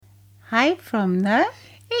Hi from the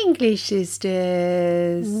English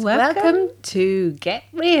Sisters. Welcome to Get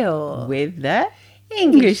Real with the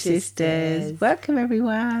English Sisters. Welcome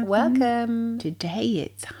everyone. Welcome. Today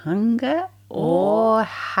it's hunger Or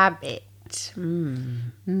habit.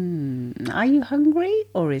 Are you hungry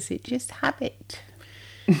or is it just habit?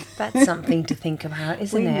 That's something to think about,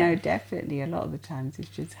 isn't We it? know definitely a lot of the times it's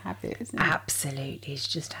just habit, isn't it? Absolutely, it's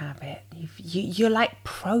just habit. You're like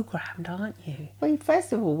programmed, aren't you? Well,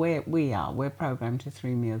 first of all, we're programmed to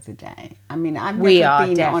 3 meals a day. I mean, I've We never are,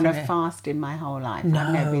 been on a definitely. fast in my whole life. No.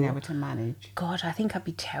 I've never been able to manage. God, I think I'd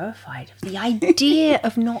be terrified of the idea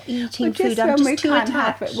of not eating food. I'm just too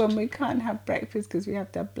attached. When we can't have breakfast because we have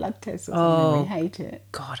to have blood tests or something, we hate it.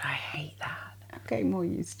 God, I hate that. I'm getting more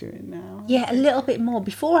used to it now. Yeah, a little bit more.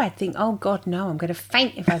 Before I'd think, oh God, no, I'm going to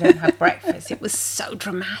faint if I don't have breakfast. It was so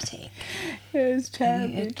dramatic. It was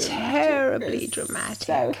terribly Terribly dramatic.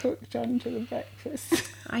 dramatic. So hooked onto the breakfast.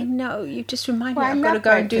 I know, you just remind Well, me I I've got to love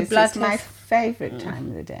go and do breakfast. blood It's my tests. favourite time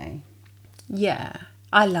of the day. Yeah,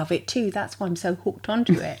 I love it too. That's why I'm so hooked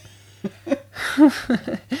onto it.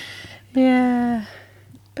 Yeah.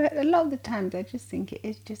 But a lot of the times I just think it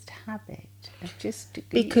is just habit. It's just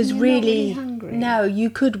Because you're not really, hungry. no, you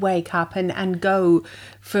could wake up and go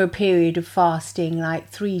for a period of fasting like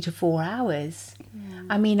 3 to 4 hours. Yeah.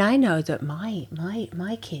 I mean, I know that my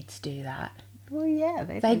kids do that. Well, yeah,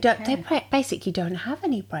 They don't. care. They basically don't have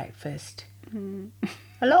any breakfast.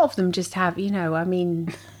 A lot of them just have, I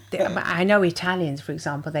mean, I know Italians, for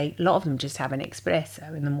example. A lot of them just have an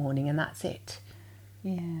espresso in the morning, and that's it.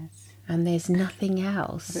 Yes. And there's nothing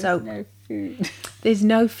else. There's So no food. there's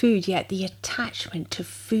no food yet. The attachment to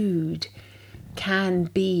food can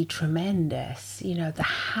be tremendous. The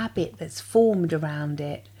habit that's formed around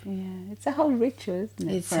it. Yeah, it's a whole ritual, isn't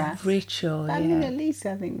it? It's for a us? ritual. I Yeah. mean, at least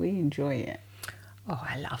I think we enjoy it. Oh,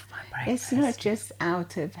 I love my breakfast. It's not just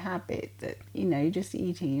out of habit that, you're just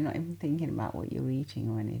eating, you're not even thinking about what you're eating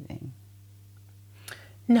or anything.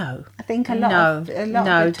 No. I think a lot No, of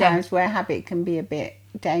no, the times where habit can be a bit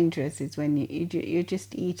dangerous is when you're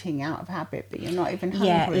just eating out of habit, but you're not even hungry.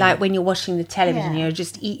 Yeah, like when you're watching the television, Yeah. you're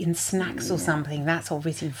just eating snacks or something. That's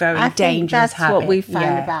obviously very I think dangerous that's habit. what we find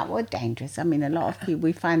Yeah. about dangerous. I mean, a lot of people.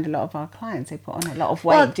 We find a lot of our clients they put on a lot of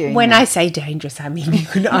weight doing. When that. I say dangerous, I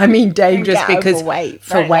mean dangerous get because overweight,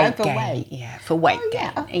 for very weight overweight. gain. Yeah, for weight Oh, yeah,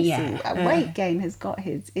 gain. obviously, Yeah, weight gain has got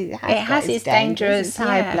his. It has its dangerous, It's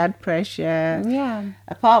high yeah. blood pressure. Yeah.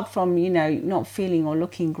 Apart from not feeling or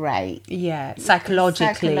looking great, Yeah, psychologically.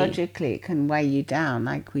 it can weigh you down.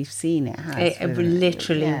 Like we've seen it has. It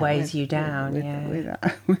literally weighs you down,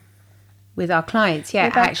 With our clients, yeah,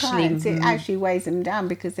 with our actually. clients, it actually weighs them down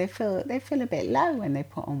because they feel a bit low when they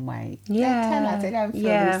put on weight. Yeah, They tell us they don't feel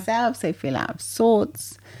yeah. themselves. They feel out of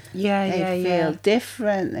sorts. They feel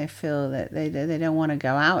different. They feel that they don't want to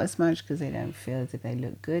go out as much because they don't feel as if they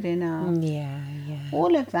look good enough. Yeah.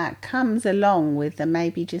 All of that comes along with them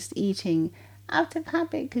maybe just eating out of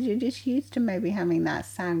habit because you're just used to maybe having that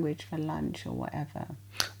sandwich for lunch or whatever.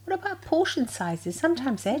 What about portion sizes?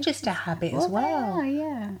 Sometimes they're just a habit as well. They are,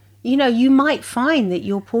 yeah. You might find that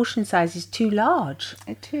your portion size is too large.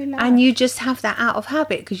 They're too large. And you just have that out of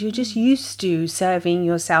habit because you're just used to serving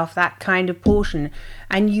yourself that kind of portion,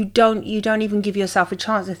 and you don't even give yourself a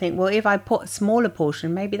chance to think, well, if I put a smaller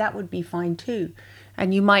portion, maybe that would be fine too.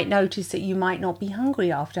 And you might notice that you might not be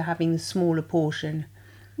hungry after having the smaller portion.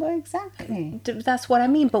 Well, exactly. That's what I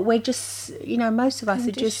mean. But we're just, most of us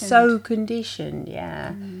are just so conditioned,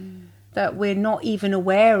 that we're not even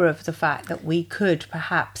aware of the fact that we could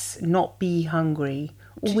perhaps not be hungry,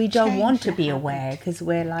 or we don't change want to the be habit. aware because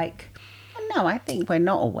we're like, No, I think we're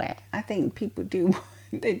not aware. I think people do.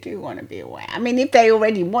 They do want to be aware. I mean, if they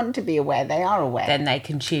already want to be aware, they are aware. then they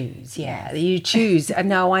can choose. Yeah, you choose.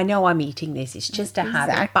 No, I know I'm eating this. It's just a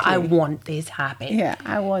habit, but I Exactly. want this habit. Yeah,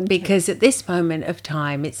 I want Because at this moment of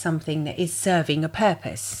time, it's something that is serving a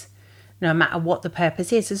purpose. No matter what the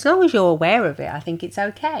purpose is, as long as you're aware of it, I think it's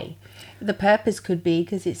okay. The purpose could be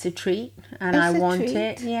because it's a treat and It's I a want treat,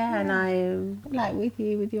 it. Yeah, and like with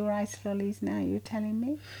you with your ice lollies now. You're telling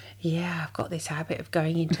me. I've got this habit of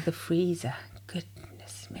going into the freezer.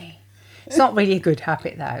 Goodness me. It's not really a good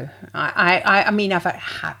habit though. I mean, I've a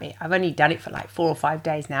habit. I've only done it for like 4 or 5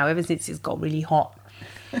 days now, ever since it's got really hot.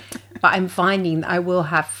 But I'm finding that I will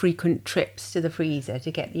have frequent trips to the freezer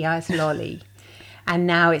to get the ice lolly. And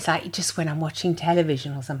now it's like just when I'm watching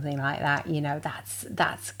television or something like that,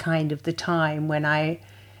 that's kind of the time when I've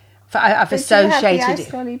associated Do you have the it.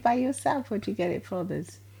 ice lolly by yourself, or do you get it for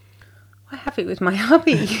others? I have it with my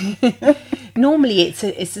hubby. Normally it's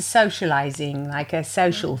a socialising, like a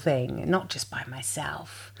social thing, not just by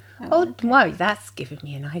myself. Oh, wow, that's given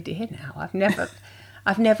me an idea now.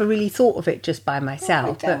 I've never really thought of it just by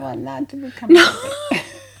myself. I don't want that to become a habit.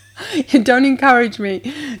 You don't encourage me.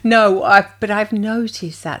 No, but I've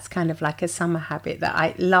noticed that's kind of like a summer habit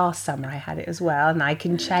that last summer I had it as well, and I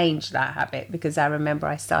can change that habit because I remember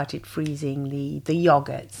I started freezing the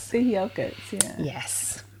yogurts. The yogurts, yeah.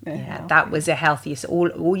 Yes. Yeah, that was a healthiest.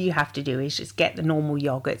 All you have to do is just get the normal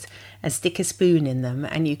yogurts and stick a spoon in them,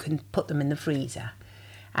 and you can put them in the freezer.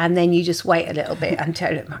 And then you just wait a little bit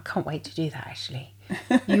until I can't wait to do that actually.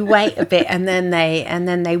 You wait a bit and then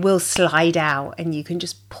they will slide out and you can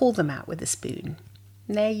just pull them out with a spoon.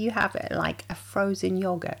 And there you have it, like a frozen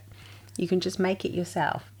yogurt. You can just make it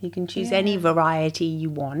yourself. You can choose any variety you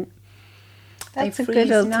want. That's a good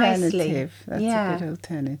alternative. That's a good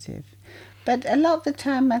alternative. But a lot of the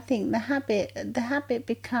time I think the habit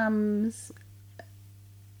becomes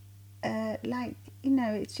like, you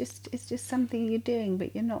know, it's just something you're doing,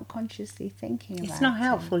 but you're not consciously thinking about it. It's not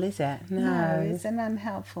helpful, is it? No, it's an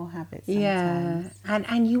unhelpful habit sometimes. Yeah,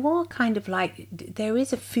 and you are kind of like, there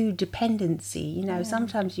is a food dependency, you know,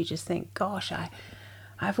 sometimes you just think, gosh,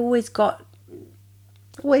 I've always got...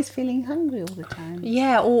 Always feeling hungry all the time.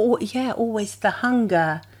 Yeah, always the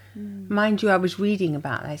hunger. Mind you, I was reading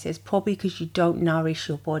about this, it's probably because you don't nourish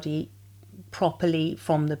your body properly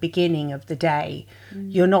from the beginning of the day.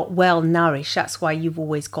 You're not well nourished. That's why you've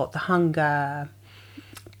always got the hunger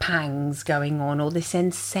pangs going on, or the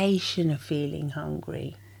sensation of feeling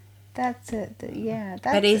hungry. That's it. Yeah.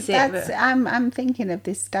 I'm thinking of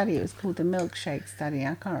this study. It was called the milkshake study.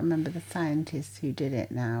 I can't remember the scientist who did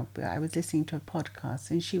it now, but I was listening to a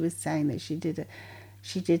podcast, and she was saying that she did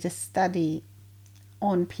a study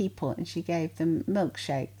on people, and she gave them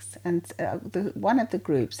milkshakes, and one of the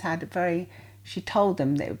groups had she told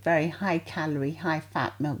them they were very high calorie, high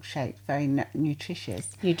fat milkshakes, very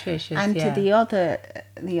nutritious, and to the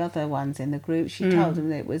other ones in the group, she told them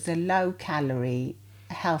that it was a low calorie,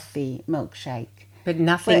 healthy milkshake, but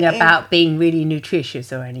nothing about being really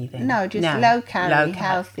nutritious or anything. No, just low calorie,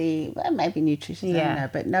 healthy, well, maybe nutritious, I don't know,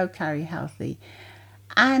 but low calorie, healthy.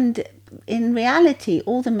 And in reality,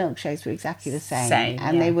 all the milkshakes were exactly the same,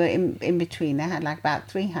 and they were in between. They had like about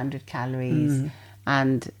 300 calories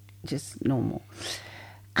and just normal.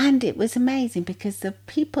 And it was amazing because the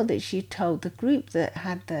people that she told, the group that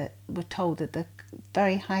were told that the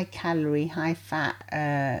very high calorie, high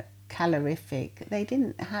fat, calorific,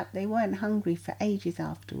 they weren't hungry for ages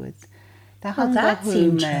afterwards. The hunger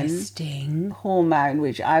hormone,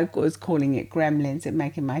 which I was calling it gremlins, it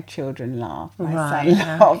making my children laugh. My son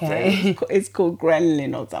laughed. Okay. It's called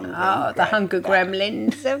ghrelin or something. Oh, the hunger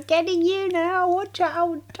gremlins are getting you now. Watch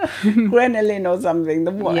out. Ghrelin or something,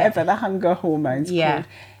 the hunger hormone's called.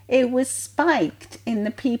 It was spiked in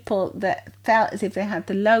the people that felt as if they had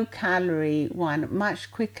the low calorie one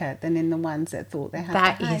much quicker than in the ones that thought they had the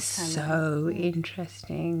high calorie. That is so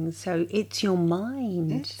interesting. So it's your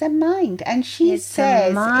mind. It's the mind. And she says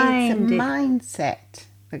it's a mindset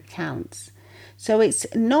that counts. So it's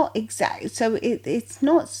not exact. So it's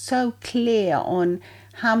not so clear on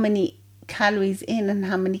how many calories in and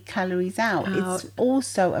how many calories out. It's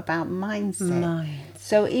also about mindset.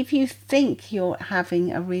 So if you think you're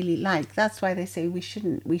having a really that's why they say we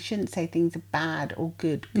shouldn't say things are bad or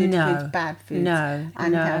good foods, bad foods,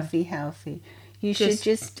 unhealthy, healthy. You should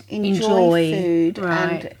just enjoy food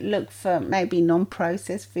and look for maybe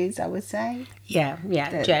non-processed foods, I would say. Yeah,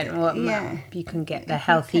 general. You can get the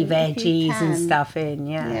healthy veggies and stuff in.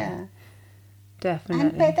 Yeah.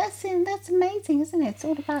 Definitely. But that's amazing, isn't it? It's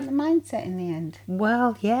all about the mindset in the end.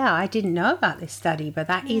 Well, yeah, I didn't know about this study, but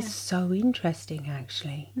that is so interesting,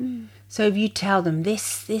 actually. So if you tell them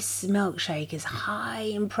this milkshake is high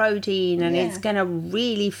in protein and it's going to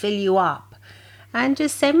really fill you up, and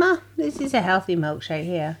just say, Ma, this is a healthy milkshake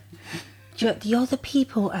here. The other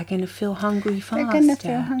people are going to feel hungry faster. They're going to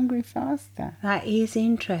feel hungry faster. That is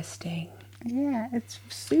interesting. Yeah, it's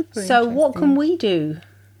super So what can we do?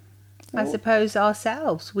 I suppose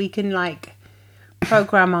ourselves, we can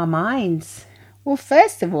program our minds. Well,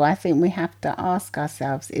 first of all, I think we have to ask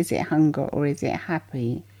ourselves, is it hunger or is it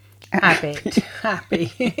happy? Happy.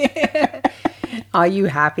 Are you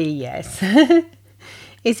happy? Yes.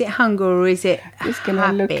 Is it hunger or is it just going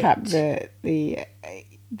to look up the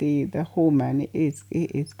hormone. It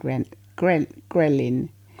is ghrelin.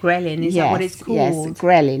 Ghrelin, is that what it's called? Yes,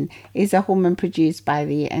 ghrelin is a hormone produced by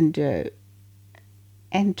the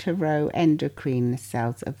enteroendocrine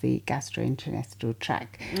cells of the gastrointestinal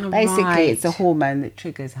tract. Basically, it's a hormone that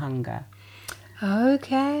triggers hunger.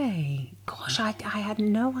 Okay. Gosh, I had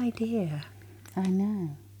no idea. I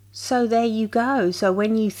know. So there you go. So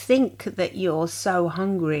when you think that you're so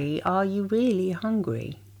hungry, are you really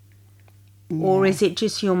hungry? Or is it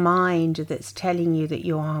just your mind that's telling you that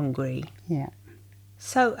you're hungry? Yeah.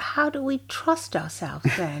 So how do we trust ourselves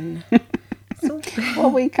then?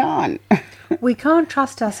 Well, we can't. We can't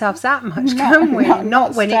trust ourselves that much, can we?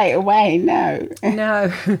 Not when straight away, no.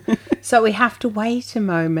 No. So we have to wait a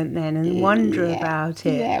moment then and wonder about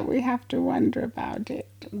it. Yeah, we have to wonder about it.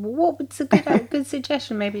 What would a good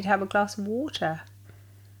suggestion? Maybe to have a glass of water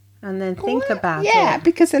and then think about it. Yeah,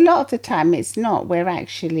 because a lot of the time it's not. We're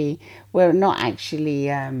not actually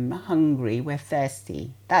hungry. We're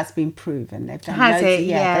thirsty. That's been proven. They've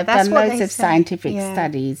done loads of scientific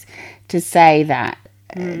studies to say that.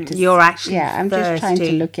 You're actually I'm thirsty. just trying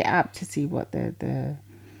to look it up to see what the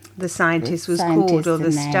scientist was called, or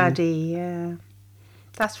the study. Yeah,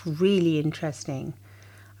 that's really interesting.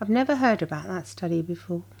 I've never heard about that study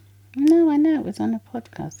before. No, I know. It was on a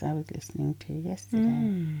podcast I was listening to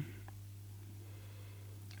yesterday.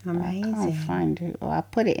 Amazing. I can't find it. Or I'll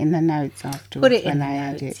put it in the notes afterwards. Put it in the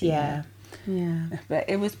notes, yeah. But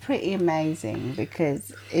it was pretty amazing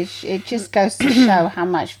because it just goes to show how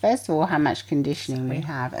much, first of all, how much conditioning we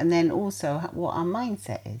have, and then also what our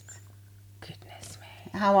mindset is. Goodness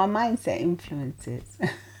me. How our mindset influences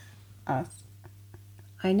us.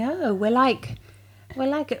 I know. We're like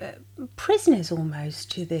prisoners almost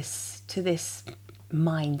to this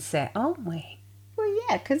mindset, aren't we? Well,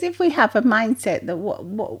 yeah, because if we have a mindset that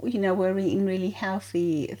we're eating really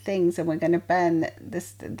healthy things and we're going to burn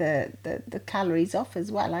the calories off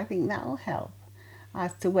as well, I think that'll help.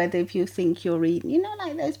 As to whether if you think you're eating,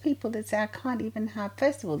 like those people that say I can't even have.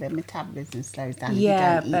 First of all, their metabolism slows down.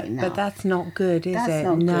 Yeah, if you don't eat enough. But that's not good, is it? That's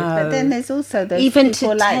not good. But then there's also those even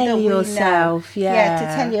people to tell yourself, to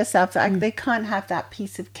tell yourself that they can't have that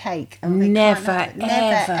piece of cake. Never,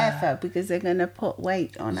 ever, because they're going to put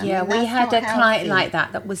weight on. Yeah, we had a client like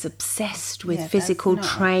that was obsessed with physical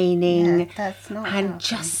training. Yeah, that's not and healthy.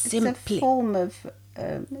 just simply it's a form of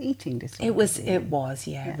eating disorder. It was,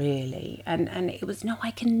 really. And it was, no, I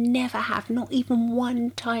can never have not even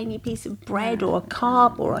one tiny piece of bread or a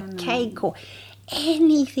carb or a cake or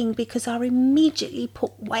anything, because I'll immediately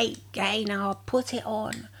put weight gain, I'll put it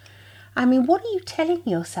on. I mean, what are you telling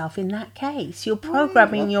yourself in that case? You're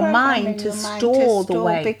programming your mind to store the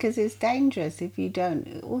weight. Because it's dangerous if you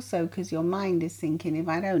don't. Also, because your mind is thinking, if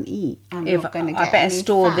I don't eat, I'm not going to get I better any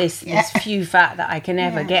store fat. this few fat that I can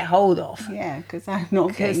ever get hold of. Yeah, because I'm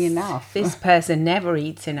not getting enough. This person never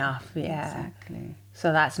eats enough. Yeah. Exactly.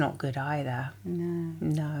 So that's not good either.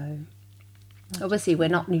 No. Obviously, we're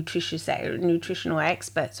not nutritional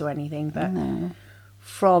experts or anything, but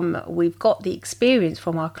we've got the experience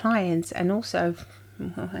from our clients, and also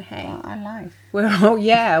our life.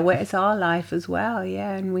 It's our life as well,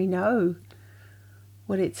 and we know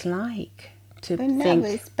what it's like to think.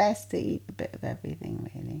 It's best to eat a bit of everything,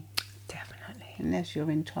 really. Definitely. Unless you're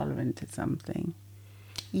intolerant to something.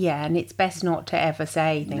 Yeah, and it's best not to ever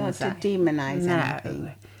say things not to demonise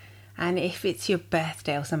anything. And if it's your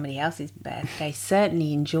birthday or somebody else's birthday,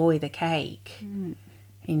 certainly enjoy the cake.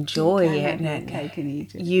 Enjoy it. Have your cake and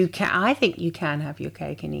eat it. I think you can have your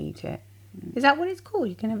cake and eat it. Is that what it's called?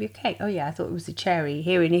 You can have your cake. Oh yeah, I thought it was a cherry.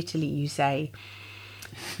 Here in Italy, you say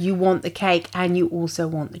you want the cake and you also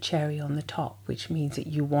want the cherry on the top, which means that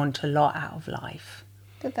you want a lot out of life.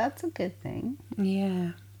 But that's a good thing.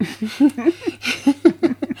 Yeah.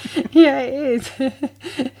 Yeah, it is.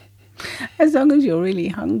 As long as you're really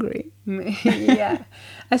hungry. Yeah.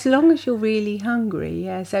 As long as you're really hungry,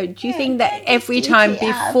 yeah. So do you think that every time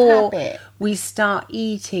before we start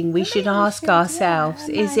eating, we should ask ourselves,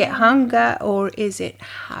 is it hunger or is it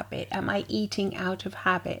habit? Am I eating out of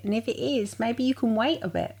habit? And if it is, maybe you can wait a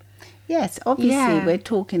bit. Yes, obviously we're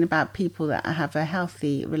talking about people that have a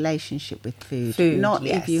healthy relationship with food. Not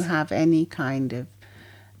if you have any kind of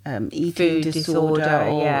eating disorder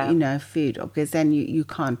or food, because then you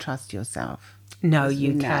can't trust yourself. No,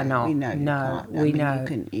 you cannot. We know.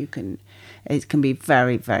 You can. It can be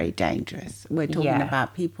very, very dangerous. We're talking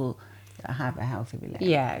about people that have a healthy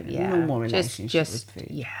relationship. Normal relationship with food.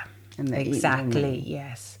 Yeah, and exactly.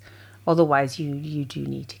 Yes. Otherwise, you do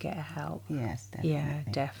need to get help. Yes, definitely. Yeah,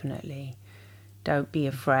 definitely. Don't be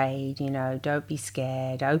afraid. Don't be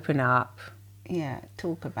scared. Open up. Yeah,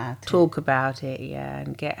 talk about it. Yeah,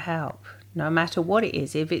 and get help. No matter what it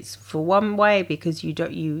is, if it's for one way because you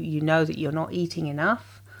know that you're not eating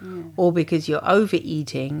enough, or because you're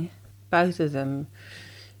overeating, both of them.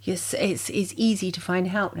 Yes, it's easy to find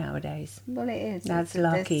help nowadays. Well, it is. That's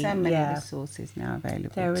lucky. There's so many resources now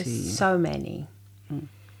available. There are so many.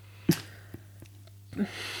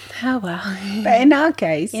 Oh well. But in our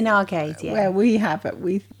case, yeah. where we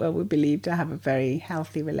believe to have a very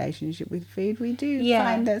healthy relationship with food, we do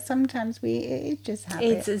find that sometimes it's just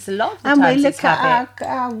habit. It's a lot of the and times we look it's habit. at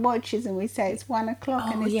our watches and we say it's 1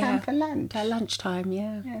 o'clock and it's time for lunch. At lunchtime,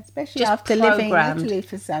 yeah. Especially just after living in programmed. Italy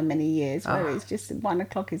for so many years, where it's just 1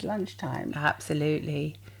 o'clock is lunchtime.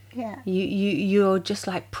 Absolutely. Yeah. You're just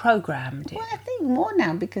like programmed. Well, I think more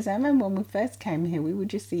now, because I remember when we first came here, we would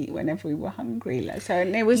just eat whenever we were hungry.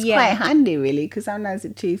 And it was quite handy, really, because I know at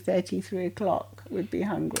 2:30, 3 o'clock we'd be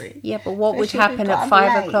hungry. Yeah, but what would happen at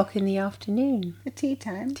 5 o'clock in the afternoon? The tea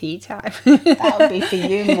time. Tea time. That would be for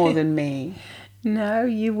you more than me. No,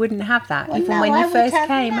 you wouldn't have that. Even when you first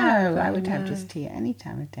came out. I would have just tea any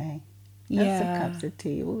time of day. Lots of cups of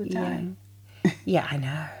tea all the time. Yeah, I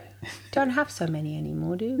know. Don't have so many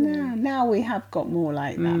anymore, do we? No, now we have got more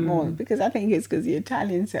like that, more, because I think it's because the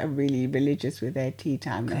Italians are really religious with their tea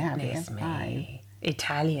time. They have it at 5.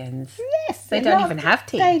 Italians? Yes. They don't even have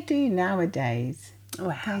tea. They do nowadays.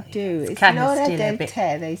 Well, they do. It's It's kind of l'ora still a del bit...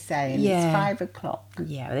 tè, they say, and it's 5 o'clock.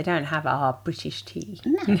 Yeah, they don't have our British tea.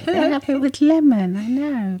 No, they have it with lemon, I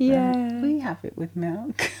know. Yeah. We have it with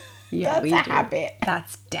milk. Yeah, That's a habit.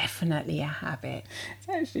 That's definitely a habit. It's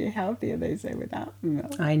actually healthier, they say, without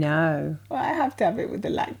milk. I know. Well, I have to have it with the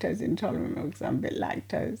lactose intolerant milk, because I'm a bit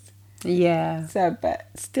lactose. Yeah. So, but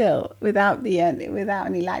still, without any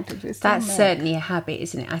lactose, it's that's milk. certainly a habit,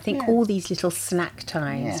 isn't it? I think all these little snack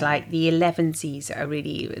times, like the 11sies, are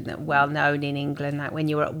really well known in England. Like when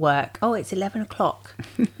you're at work, it's 11 o'clock.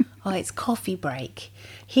 It's coffee break.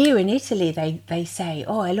 Here in Italy, they say,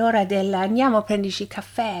 è l'ora andiamo a prenderci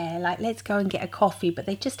caffè. Like, let's go and get a coffee. But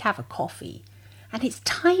they just have a coffee. And it's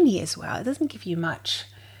tiny as well. It doesn't give you much.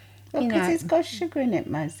 Well, because it's got sugar in it,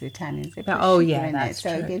 most Italians. They put sugar in that's it,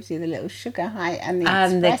 true. So it gives you the little sugar high and the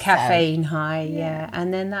and espresso. the caffeine high, yeah.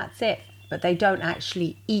 And then that's it. But they don't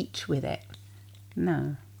actually eat with it.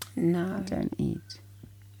 No. No. They don't eat.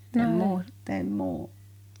 They're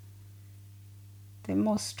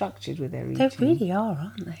more structured with their eating. They really are,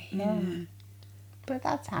 aren't they? Yeah. But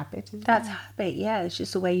that's habit, isn't That's habit, yeah. It's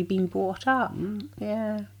just the way you've been brought up.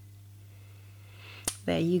 Yeah.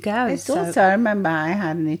 There you go. It's also, I remember I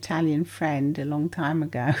had an Italian friend a long time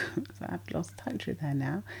ago. So I've lost touch with her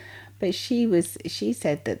now. But she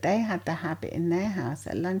said that they had the habit in their house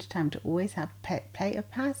at lunchtime to always have a plate of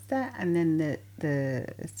pasta, and then the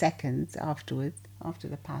seconds afterwards, after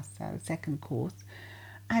the pasta, the second course.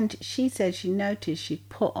 And she said she noticed she'd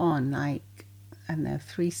put on like, I don't know,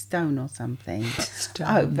 3 stone or something.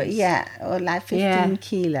 Stones. But or like 15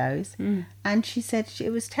 kilos. And she said it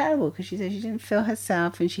was terrible, because she said she didn't feel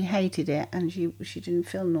herself and she hated it, and she didn't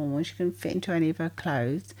feel normal. She couldn't fit into any of her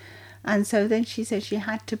clothes. And so then she said she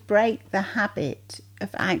had to break the habit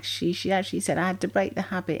of she actually said, I had to break the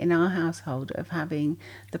habit in our household of having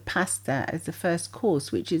the pasta as the first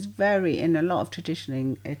course, which is in a lot of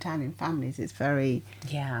traditional Italian families, it's very...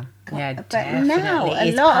 Yeah, but definitely. now,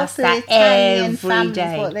 a lot of the Italian families,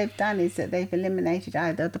 day. what they've done is that they've eliminated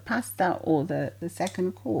either the pasta or the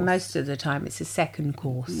second course. Most of the time it's a second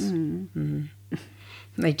course.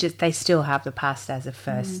 They still have the pasta as a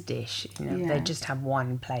first dish. They just have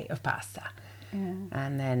 1 plate of pasta. Yeah.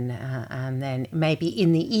 And then maybe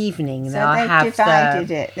in the evening they'll have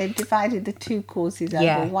They've divided the 2 courses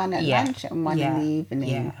over, one at lunch and one in the evening.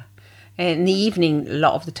 Yeah. In the evening, a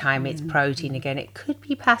lot of the time it's protein again. It could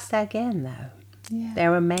be pasta again, though. Yeah.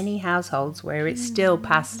 There are many households where it's still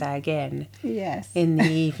pasta again. Yes. In the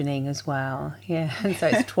evening as well. Yeah. So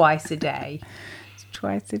it's twice a day.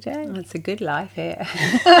 Twice a day. That's a good life here.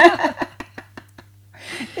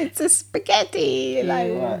 It's a spaghetti,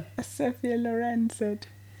 like what Sophia Loren said.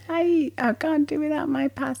 I can't do without my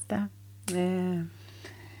pasta. Yeah.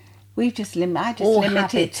 I just limit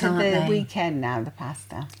it to the weekend now, the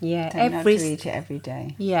pasta. Yeah. Don't have to eat it every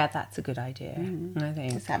day. Yeah, that's a good idea, I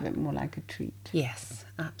think. Just have it more like a treat. Yes,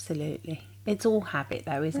 absolutely. It's all habit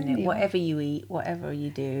though, isn't it? Whatever you eat, whatever you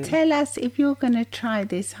do. Tell us if you're going to try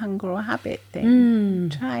this hunger or habit thing.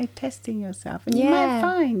 Try testing yourself, and you might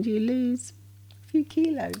find you lose a few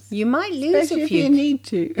kilos. You might lose Especially a few. if you need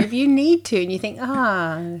to. If you need to, and you think,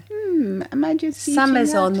 am I just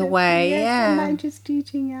summer's on the way? Am I just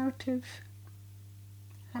eating out of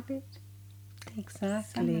habit? Exactly.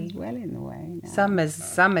 Summer's well in the way now.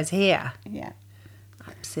 Summer's here. Yeah.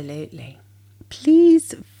 Absolutely.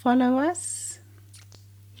 Please follow us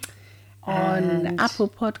on Apple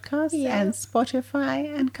Podcasts and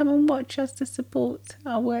Spotify, and come and watch us to support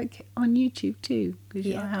our work on YouTube too, because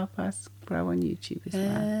you'll help us grow on YouTube as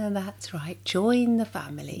well. That's right. Join the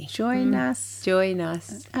family. Join us.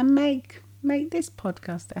 And make this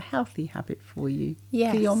podcast a healthy habit for you.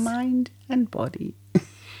 Yes. For your mind and body.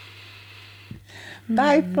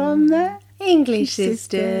 Bye from the English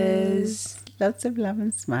Sisters. Lots of love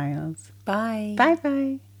and smiles. Bye.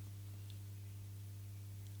 Bye-bye.